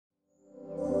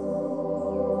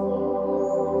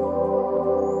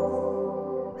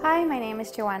Hi, my name is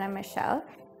Joanna Michelle.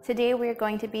 Today we're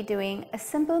going to be doing a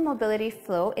simple mobility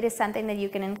flow. It is something that you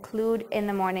can include in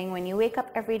the morning when you wake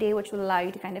up every day, which will allow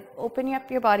you to kind of open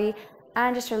up your body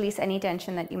and just release any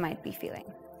tension that you might be feeling.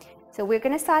 So we're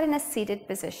going to start in a seated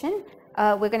position.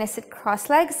 We're going to sit cross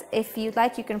legs. If you'd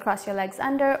like, you can cross your legs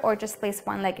under or just place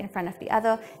one leg in front of the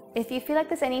other. If you feel like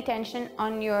there's any tension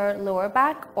on your lower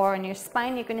back or on your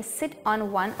spine, you're going to sit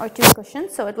on one or two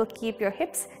cushions, so it will keep your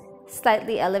hips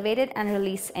slightly elevated and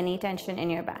release any tension in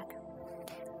your back.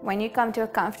 When you come to a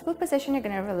comfortable position, you're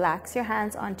going to relax your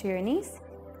hands onto your knees.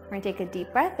 We're going to take a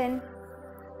deep breath in.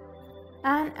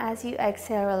 And as you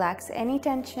exhale, relax any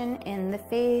tension in the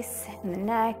face, in the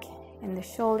neck, in the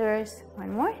shoulders.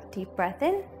 One more, deep breath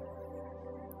in.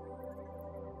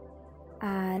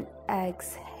 And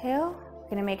exhale. We're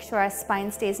going to make sure our spine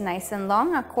stays nice and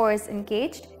long, our core is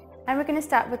engaged. And we're going to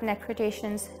start with neck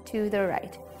rotations to the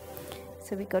right.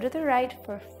 So we go to the right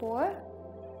for 4,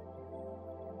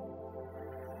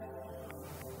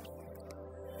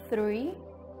 3,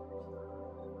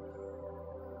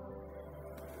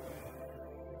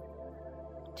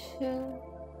 2,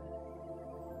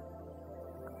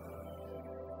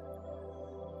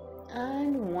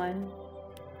 and 1.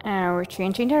 And we're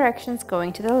changing directions,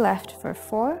 going to the left for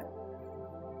 4,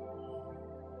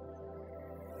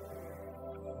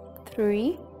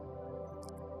 3,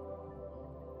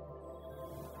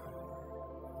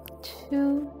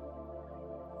 2,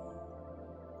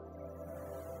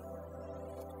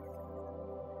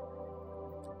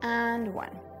 and 1.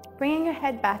 Bringing your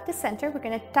head back to center, we're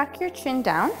going to tuck your chin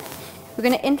down. We're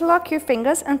going to interlock your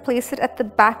fingers and place it at the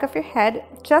back of your head,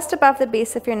 just above the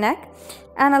base of your neck,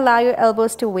 and allow your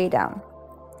elbows to weigh down.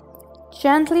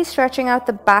 Gently stretching out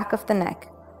the back of the neck.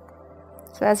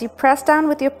 So as you press down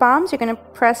with your palms, you're going to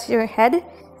press your head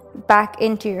back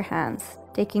into your hands,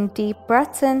 taking deep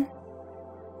breaths in.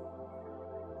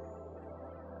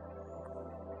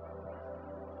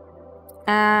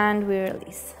 And we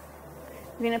release.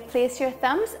 You're going to place your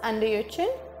thumbs under your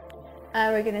chin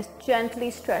and we're going to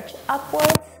gently stretch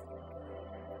upwards.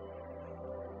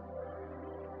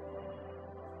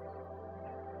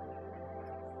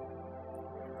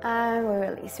 And we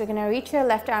release. We're going to reach your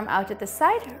left arm out to the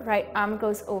side, right arm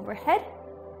goes overhead.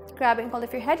 Grabbing hold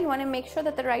of your head, you want to make sure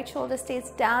that the right shoulder stays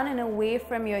down and away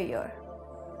from your ear.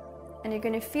 And you're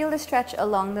going to feel the stretch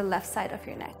along the left side of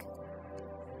your neck.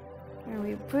 And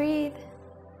we breathe.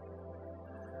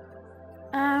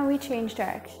 And we change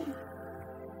direction.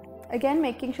 Again,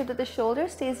 making sure that the shoulder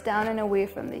stays down and away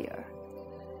from the ear.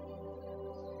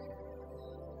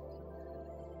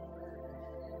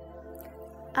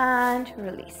 And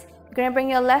release. You're going to bring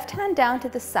your left hand down to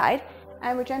the side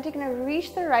and we're gently going to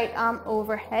reach the right arm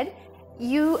overhead.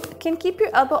 You can keep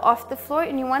your elbow off the floor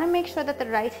and you want to make sure that the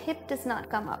right hip does not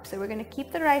come up. So we're going to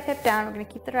keep the right hip down, we're going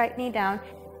to keep the right knee down.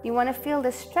 You want to feel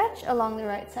the stretch along the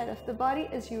right side of the body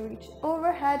as you reach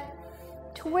overhead,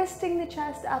 twisting the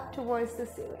chest up towards the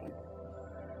ceiling.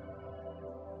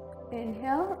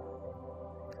 Inhale,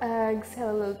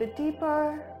 exhale a little bit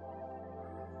deeper.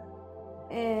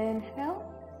 Inhale,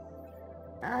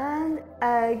 and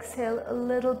exhale a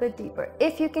little bit deeper.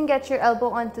 If you can get your elbow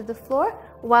onto the floor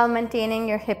while maintaining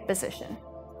your hip position.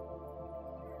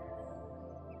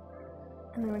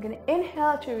 And then we're going to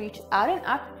inhale to reach out and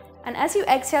up. And as you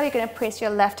exhale, you're going to place your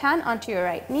left hand onto your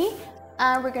right knee.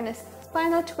 And we're going to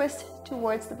spinal twist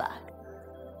towards the back.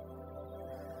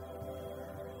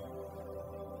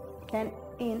 Again,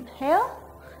 inhale.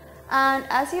 And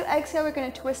as you exhale, we're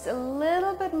going to twist a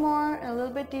little bit more and a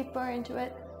little bit deeper into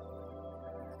it.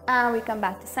 And we come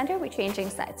back to center. We're changing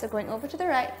sides. So going over to the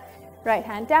right, right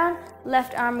hand down,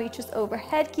 left arm reaches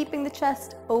overhead, keeping the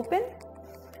chest open.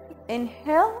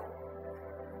 Inhale.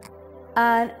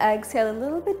 And exhale a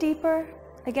little bit deeper.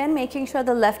 Again, making sure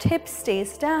the left hip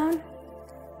stays down.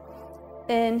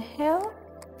 Inhale,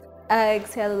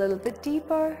 exhale a little bit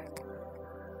deeper.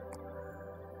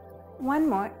 One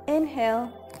more,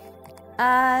 inhale,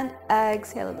 and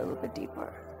exhale a little bit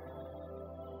deeper.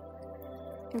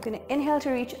 You're going to inhale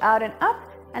to reach out and up,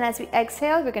 and as we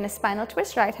exhale, we're going to spinal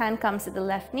twist. Right hand comes to the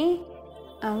left knee,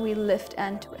 and we lift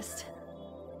and twist.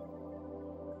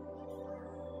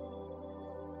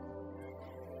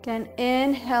 Again,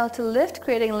 inhale to lift,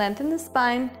 creating length in the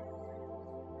spine.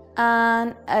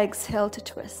 And exhale to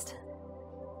twist.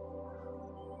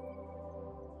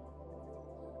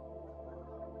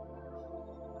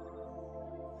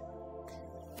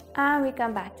 And we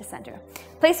come back to center.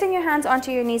 Placing your hands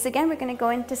onto your knees again, we're going to go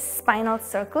into spinal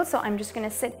circle. So I'm just going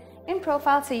to sit in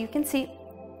profile so you can see.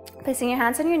 Placing your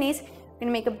hands on your knees, we're going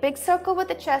to make a big circle with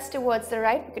the chest towards the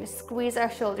right. We're going to squeeze our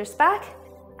shoulders back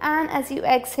And as you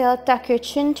exhale, tuck your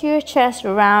chin to your chest,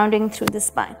 rounding through the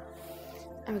spine.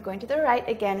 And we're going to the right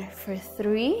again for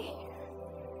 3,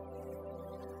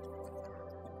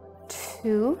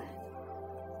 2,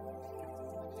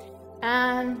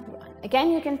 and 1.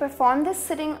 Again, you can perform this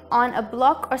sitting on a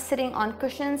block or sitting on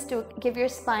cushions to give your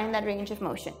spine that range of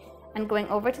motion. And going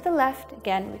over to the left,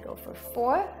 again, we go for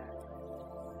 4.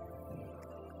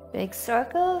 Big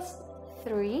circles,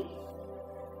 3,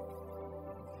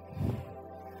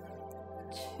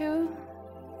 2,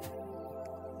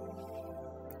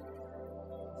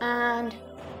 and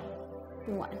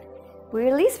 1. We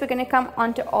release, we're going to come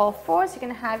onto all fours. You're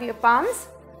going to have your palms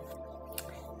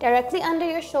directly under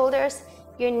your shoulders,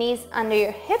 your knees under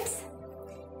your hips,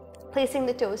 placing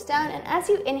the toes down. And as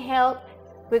you inhale,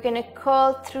 we're going to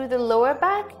curl through the lower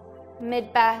back,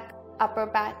 mid back, upper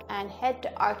back, and head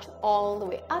to arch all the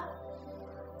way up.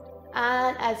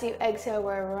 And as you exhale,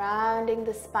 we're rounding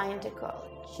the spine to curl,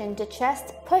 chin to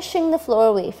chest, pushing the floor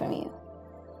away from you.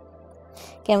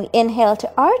 Again, we inhale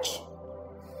to arch.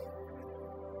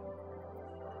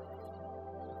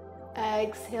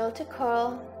 Exhale to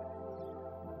curl.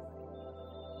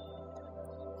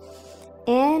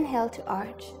 Inhale to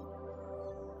arch.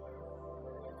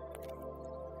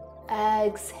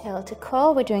 Exhale to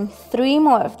curl. We're doing 3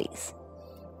 more of these.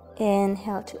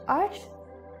 Inhale to arch.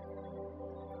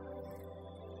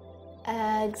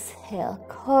 Exhale,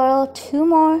 curl. 2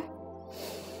 more.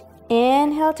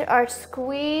 Inhale to arch,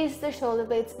 squeeze the shoulder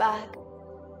blades back.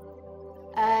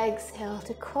 Exhale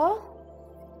to curl.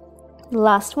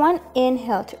 Last one,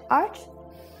 inhale to arch.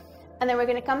 And then we're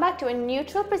going to come back to a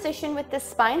neutral position with the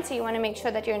spine. So you want to make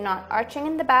sure that you're not arching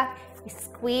in the back. We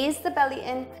squeeze the belly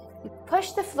in. We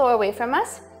push the floor away from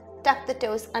us. Tuck the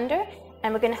toes under.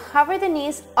 And we're going to hover the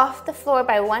knees off the floor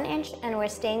by 1 inch. And we're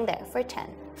staying there for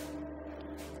 10,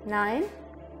 9,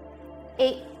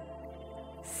 8,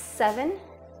 7,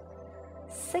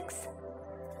 6,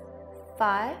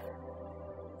 5,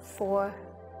 4,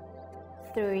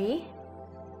 3,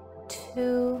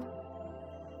 2,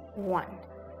 1.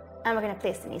 And we're going to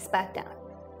place the knees back down.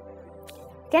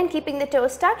 Again, keeping the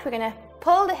toes tucked, we're going to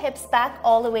pull the hips back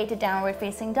all the way to downward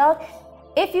facing dog.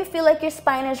 If you feel like your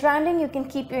spine is rounding, you can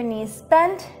keep your knees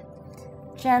bent,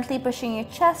 gently pushing your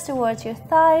chest towards your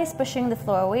thighs, pushing the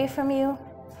floor away from you.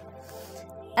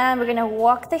 And we're going to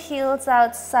walk the heels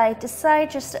out side to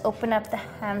side just to open up the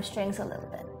hamstrings a little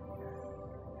bit.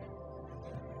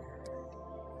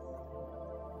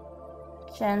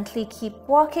 Gently keep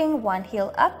walking, one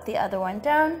heel up, the other one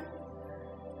down.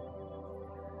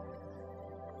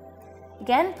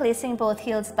 Again, placing both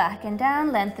heels back and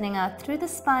down, lengthening out through the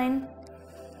spine.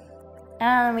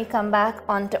 And we come back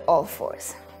onto all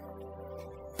fours.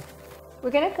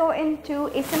 We're going to go into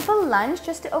a simple lunge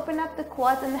just to open up the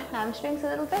quads and the hamstrings a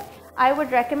little bit. I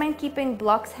would recommend keeping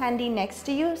blocks handy next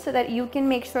to you so that you can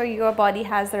make sure your body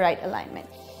has the right alignment.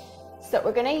 So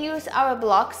we're going to use our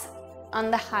blocks on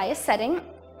the highest setting.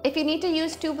 If you need to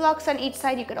use 2 blocks on each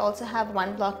side, you could also have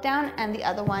 1 block down and the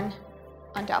other one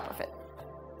on top of it.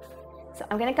 So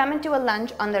I'm going to come into a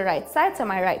lunge on the right side. So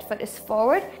my right foot is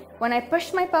forward. When I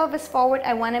push my pelvis forward,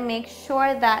 I want to make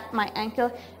sure that my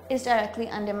ankle is directly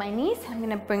under my knees. I'm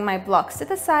going to bring my blocks to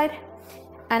the side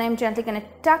and I'm gently going to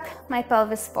tuck my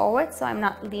pelvis forward so I'm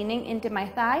not leaning into my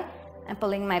thigh and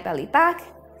pulling my belly back.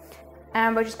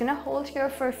 And we're just going to hold here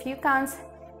for a few counts,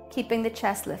 keeping the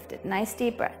chest lifted. Nice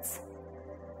deep breaths.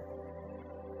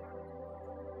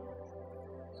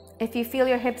 If you feel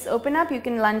your hips open up, you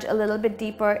can lunge a little bit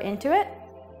deeper into it.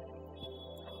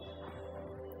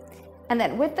 And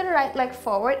then with the right leg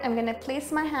forward, I'm going to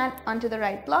place my hand onto the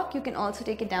right block. You can also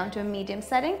take it down to a medium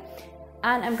setting.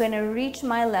 And I'm going to reach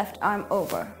my left arm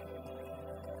over.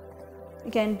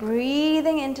 Again,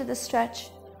 breathing into the stretch.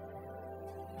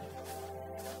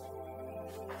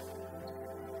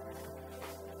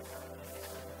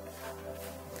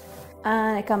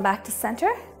 And I come back to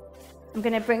center. I'm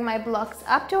going to bring my blocks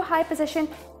up to a high position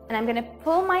and I'm going to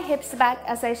pull my hips back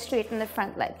as I straighten the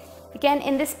front leg. Again,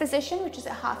 in this position, which is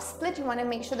a half split, you want to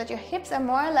make sure that your hips are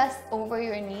more or less over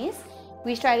your knees.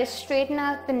 We try to straighten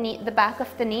out the back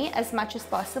of the knee as much as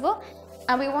possible.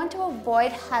 And we want to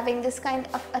avoid having this kind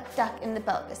of a tuck in the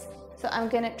pelvis. So I'm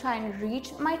going to try and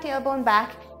reach my tailbone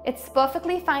back. It's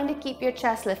perfectly fine to keep your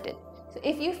chest lifted. So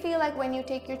if you feel like when you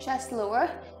take your chest lower,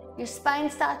 your spine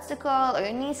starts to curl or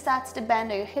your knee starts to bend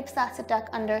or your hip starts to tuck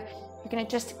under, you're going to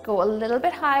just go a little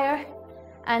bit higher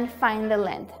and find the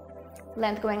length.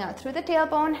 Length going out through the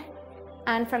tailbone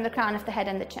and from the crown of the head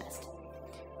and the chest.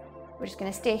 We're just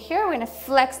going to stay here. We're going to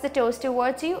flex the toes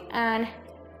towards you and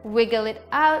wiggle it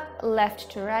out left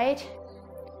to right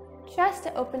just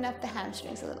to open up the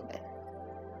hamstrings a little bit.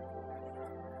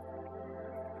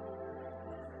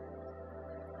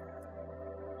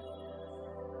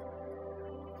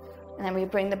 And then we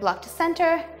bring the block to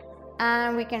center,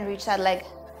 and we can reach that leg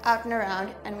out and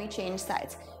around, and we change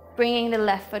sides. Bringing the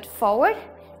left foot forward,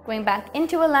 going back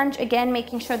into a lunge, again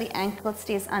making sure the ankle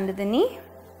stays under the knee.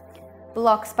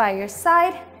 Blocks by your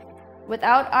side.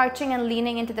 Without arching and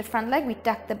leaning into the front leg, we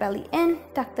tuck the belly in,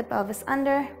 tuck the pelvis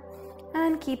under,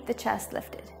 and keep the chest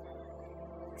lifted.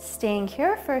 Staying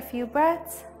here for a few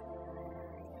breaths.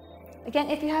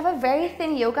 Again, if you have a very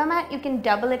thin yoga mat, you can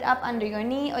double it up under your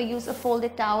knee or use a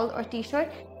folded towel or t-shirt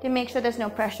to make sure there's no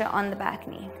pressure on the back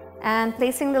knee. And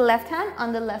placing the left hand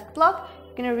on the left block,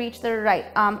 you're going to reach the right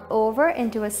arm over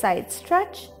into a side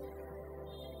stretch.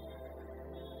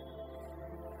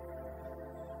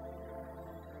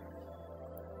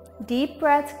 Deep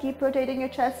breaths, keep rotating your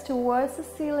chest towards the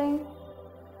ceiling.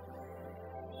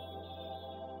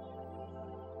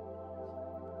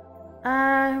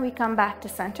 And we come back to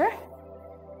center.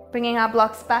 Bringing our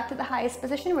blocks back to the highest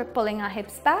position, we're pulling our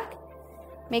hips back,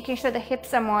 making sure the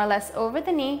hips are more or less over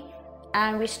the knee,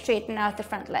 and we straighten out the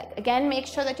front leg. Again, make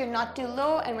sure that you're not too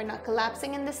low and we're not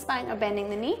collapsing in the spine or bending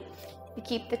the knee. We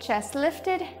keep the chest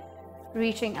lifted,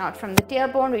 reaching out from the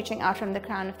tailbone, reaching out from the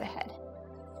crown of the head.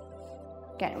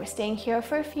 Again, we're staying here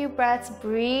for a few breaths,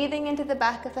 breathing into the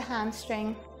back of the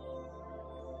hamstring.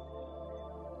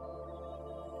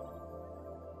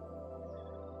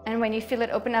 And when you feel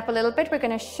it open up a little bit, we're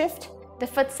going to shift the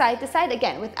foot side to side,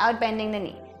 again, without bending the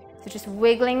knee. So just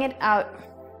wiggling it out,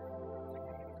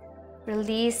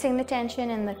 releasing the tension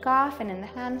in the calf and in the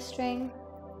hamstring.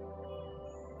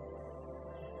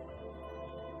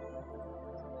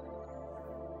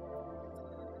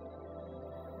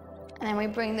 And then we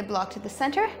bring the block to the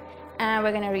center, and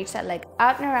we're going to reach that leg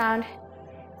out and around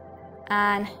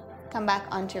and come back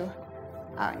onto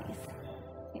our knees.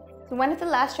 So one of the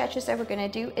last stretches that we're going to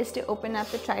do is to open up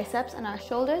the triceps and our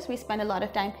shoulders. We spend a lot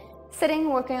of time sitting,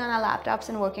 working on our laptops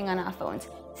and working on our phones.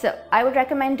 So I would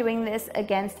recommend doing this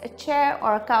against a chair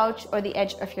or a couch or the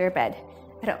edge of your bed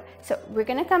at home. So we're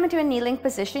going to come into a kneeling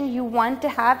position. You want to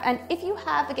have, and if you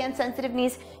have, again, sensitive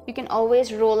knees, you can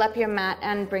always roll up your mat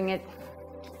and bring it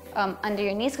under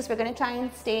your knees, because we're going to try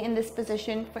and stay in this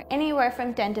position for anywhere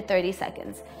from 10 to 30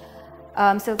 seconds.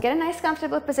 So get a nice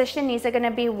comfortable position. Knees are going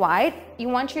to be wide. You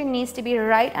want your knees to be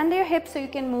right under your hips so you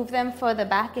can move them further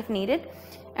back if needed.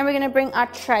 And we're going to bring our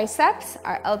triceps,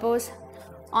 our elbows,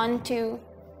 onto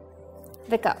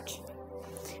the couch.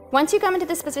 Once you come into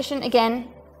this position, again,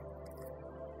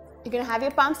 you're going to have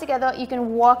your palms together. You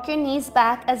can walk your knees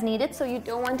back as needed. So you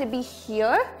don't want to be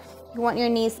here. You want your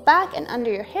knees back and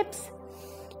under your hips.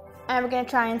 And we're going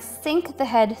to try and sink the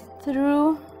head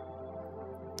through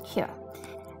here.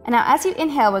 And now as you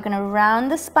inhale, we're going to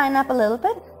round the spine up a little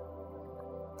bit.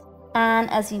 And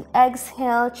as you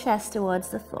exhale, chest towards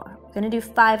the floor. We're going to do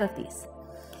 5 of these.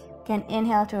 Again,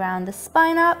 inhale to round the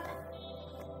spine up.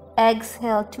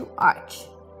 Exhale to arch.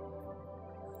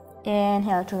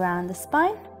 Inhale to round the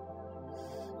spine.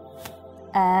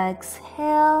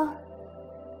 Exhale.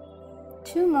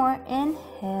 2 more.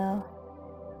 Inhale.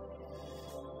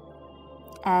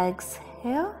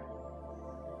 Exhale.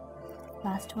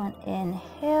 Last one,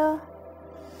 inhale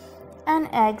and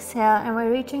exhale, and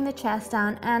we're reaching the chest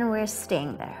down and we're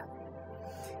staying there.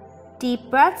 Deep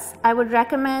breaths. I would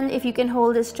recommend, if you can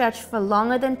hold this stretch for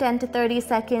longer than 10 to 30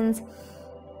 seconds,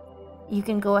 you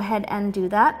can go ahead and do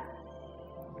that.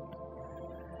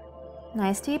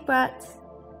 Nice deep breaths.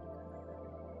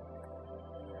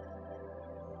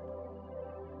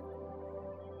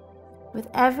 With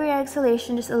every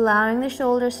exhalation, just allowing the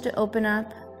shoulders to open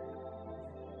up.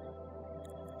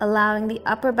 Allowing the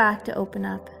upper back to open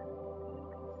up.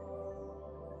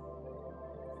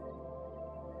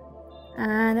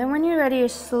 And then when you're ready, you're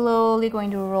slowly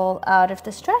going to roll out of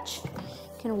the stretch.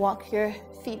 You can walk your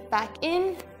feet back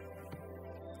in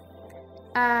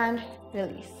and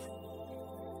release.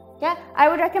 Yeah, I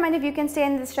would recommend, if you can stay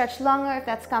in the stretch longer, if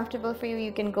that's comfortable for you,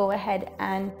 you can go ahead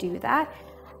and do that.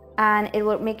 And it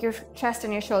will make your chest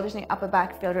and your shoulders and your upper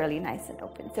back feel really nice and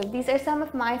open. So these are some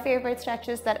of my favorite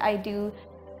stretches that I do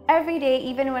every day,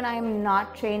 even when I'm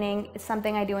not training. It's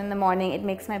something I do in the morning. It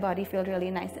makes my body feel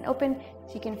really nice and open.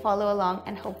 So you can follow along,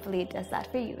 and hopefully it does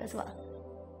that for you as well.